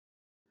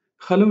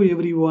Hello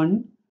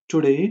everyone.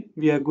 Today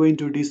we are going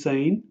to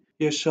design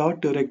a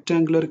short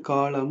rectangular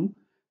column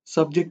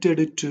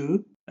subjected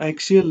to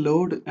axial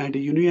load and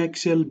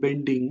uniaxial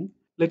bending.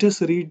 Let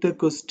us read the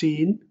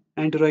question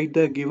and write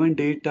the given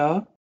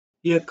data.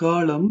 A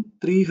column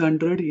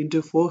 300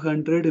 into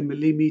 400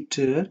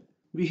 millimeter.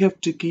 We have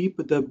to keep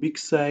the big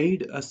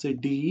side as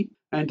D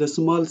and the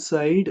small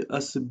side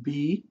as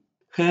B.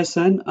 Has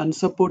an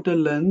unsupported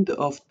length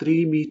of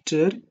 3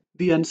 meter.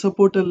 The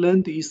unsupported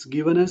length is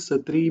given as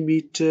 3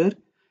 meter.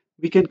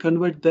 We can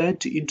convert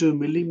that into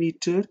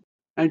millimeter,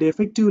 and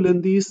effective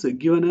length is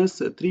given as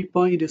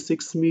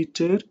 3.6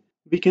 meter.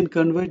 We can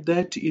convert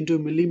that into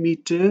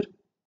millimeter.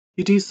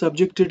 It is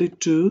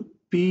subjected to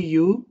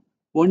PU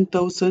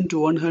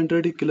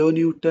 1100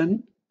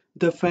 kilonewton.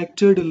 The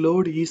factored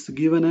load is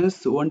given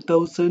as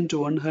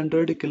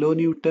 1100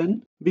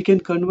 kilonewton. We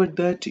can convert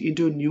that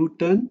into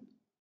Newton.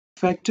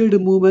 Factored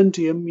moment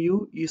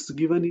mu is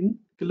given in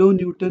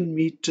kilonewton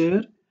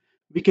meter.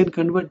 We can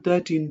convert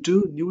that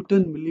into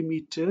Newton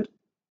millimeter.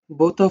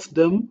 Both of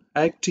them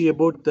act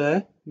about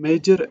the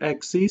major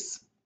axis.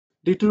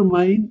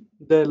 Determine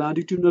the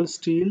longitudinal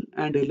steel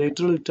and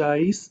lateral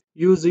ties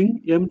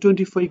using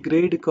M25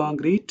 grade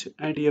concrete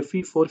and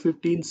Fe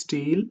 415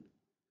 steel.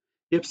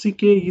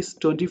 FCK is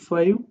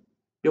 25,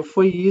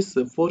 Fy is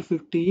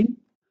 415.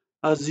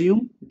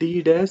 Assume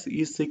D dash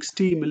is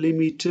 60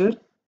 millimeter.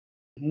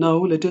 Now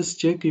let us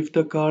check if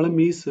the column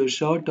is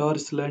short or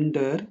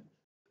slender.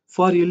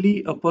 For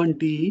LE upon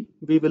D,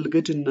 we will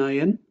get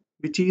 9,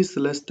 which is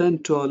less than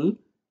 12.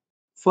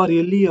 For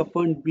LE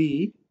upon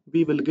B,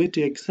 we will get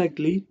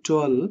exactly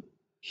 12.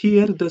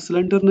 Here the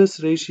slenderness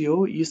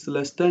ratio is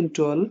less than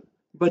 12,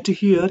 but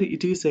here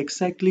it is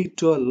exactly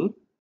 12.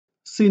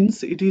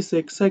 Since it is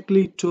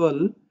exactly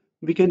 12,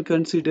 we can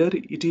consider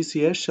it is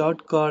a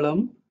short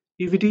column.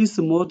 If it is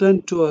more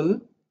than 12,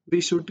 we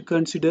should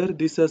consider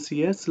this as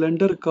a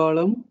slender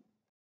column.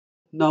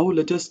 Now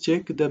let us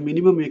check the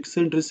minimum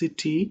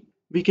eccentricity.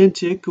 We can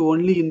check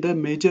only in the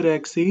major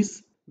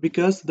axis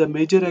because the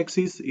major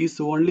axis is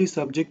only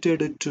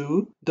subjected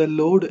to the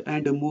load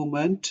and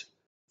movement.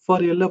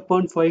 For L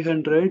upon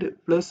 500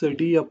 plus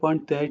D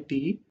upon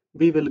 30,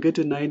 we will get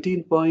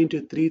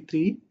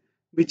 19.33,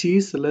 which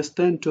is less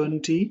than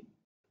 20.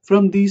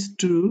 From these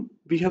two,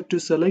 we have to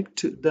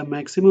select the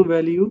maximum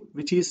value,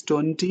 which is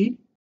 20.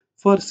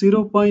 For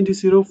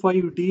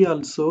 0.05D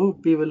also,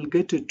 we will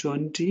get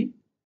 20.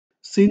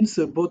 Since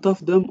both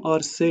of them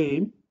are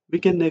same, we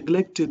can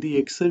neglect the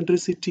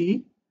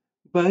eccentricity,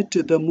 but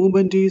the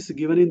moment is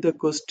given in the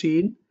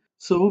question,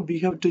 so we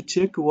have to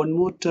check one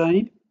more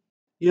time.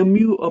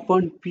 Mu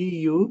upon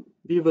Pu,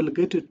 we will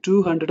get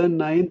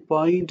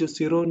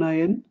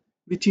 209.09,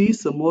 which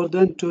is more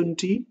than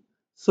 20.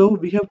 So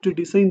we have to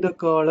design the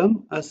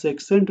column as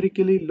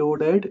eccentrically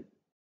loaded.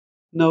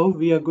 Now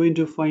we are going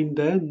to find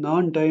the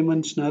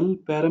non-dimensional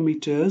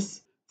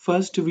parameters.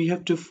 First we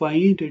have to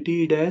find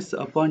d dash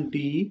upon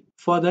d.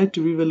 For that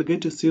we will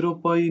get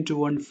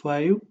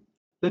 0.15.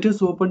 Let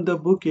us open the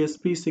book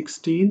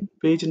SP16,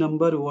 page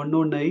number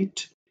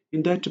 108.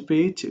 In that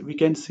page we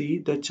can see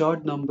the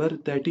chart number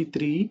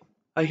 33.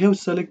 I have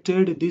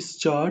selected this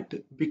chart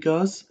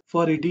because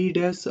for d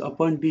dash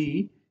upon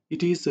d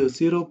it is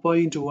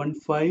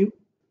 0.15,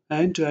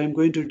 and I am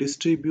going to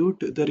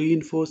distribute the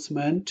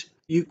reinforcement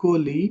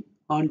equally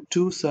on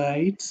two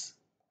sides.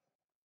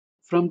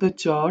 From the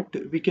chart,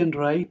 we can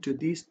write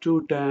these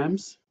two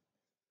terms.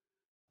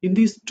 In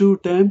these two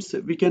terms,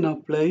 we can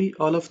apply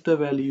all of the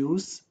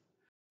values.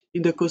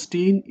 In the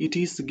question, it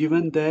is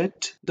given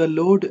that the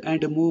load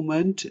and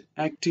movement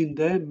act in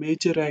the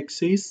major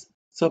axis.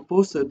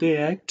 Suppose they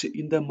act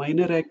in the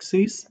minor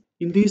axis.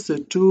 In these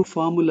two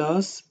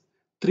formulas,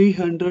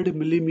 300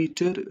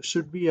 millimeter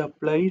should be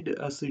applied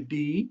as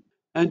D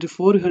and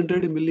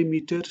 400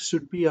 millimeter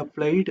should be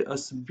applied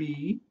as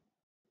B.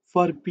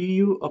 For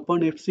Pu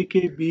upon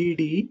FCK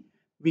BD,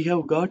 we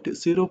have got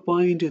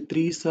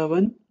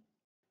 0.37.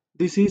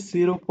 This is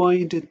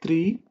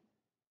 0.3.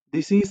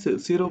 This is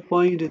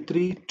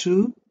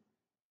 0.32.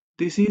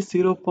 This is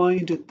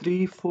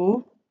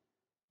 0.34.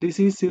 This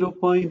is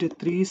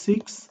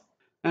 0.36.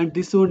 And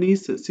this one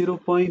is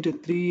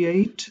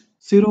 0.38.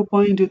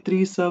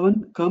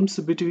 0.37 comes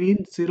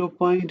between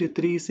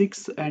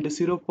 0.36 and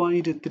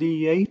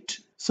 0.38.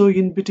 So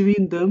in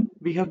between them,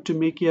 we have to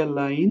make a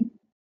line.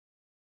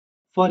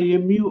 For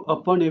mu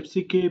upon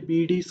FCK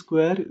BD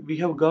square, we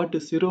have got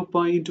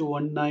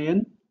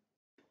 0.19.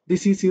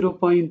 This is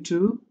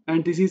 0.2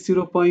 and this is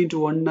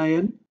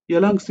 0.19.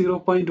 Along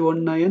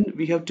 0.19,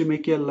 we have to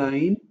make a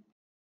line.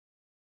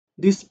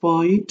 This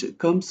point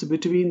comes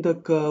between the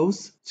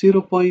curves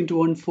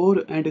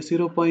 0.14 and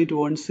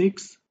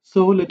 0.16.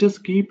 So let us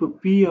keep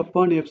P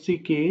upon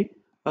FCK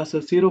as a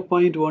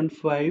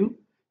 0.15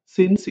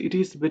 since it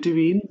is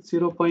between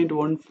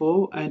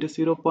 0.14 and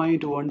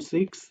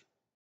 0.16.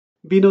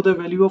 We know the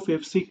value of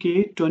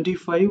FCK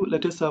 25.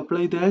 Let us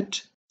apply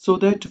that. So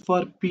that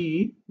for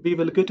P, we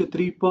will get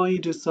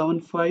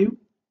 3.75.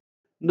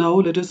 Now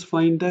let us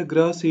find the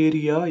gross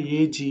area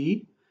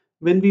AG.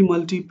 When we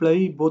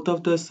multiply both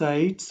of the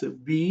sides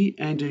B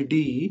and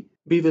D,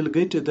 we will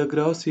get the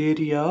gross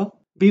area.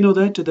 We know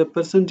that the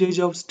percentage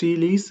of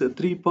steel is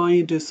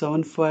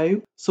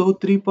 3.75. So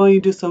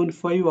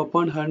 3.75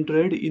 upon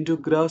 100 into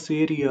gross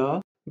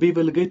area, we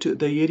will get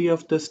the area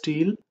of the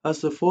steel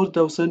as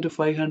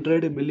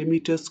 4500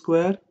 millimeters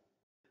square.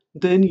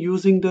 Then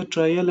using the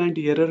trial and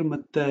error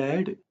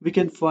method, we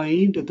can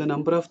find the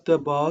number of the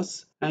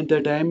bars and the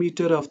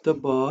diameter of the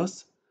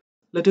bars.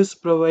 Let us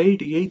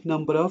provide 8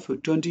 number of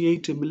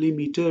 28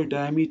 millimeter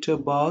diameter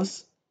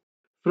bars.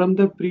 From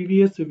the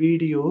previous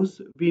videos,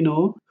 we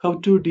know how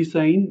to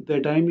design the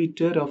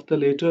diameter of the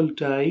lateral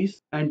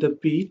ties and the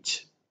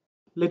pitch.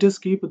 Let us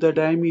keep the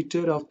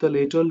diameter of the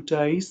lateral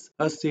ties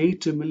as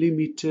 8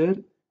 millimeter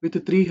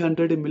with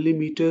 300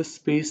 millimeter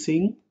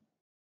spacing.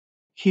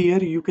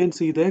 Here you can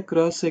see the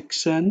cross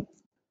section.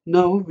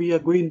 Now we are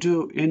going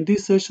to end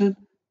this session.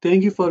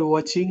 Thank you for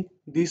watching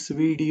this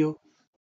video.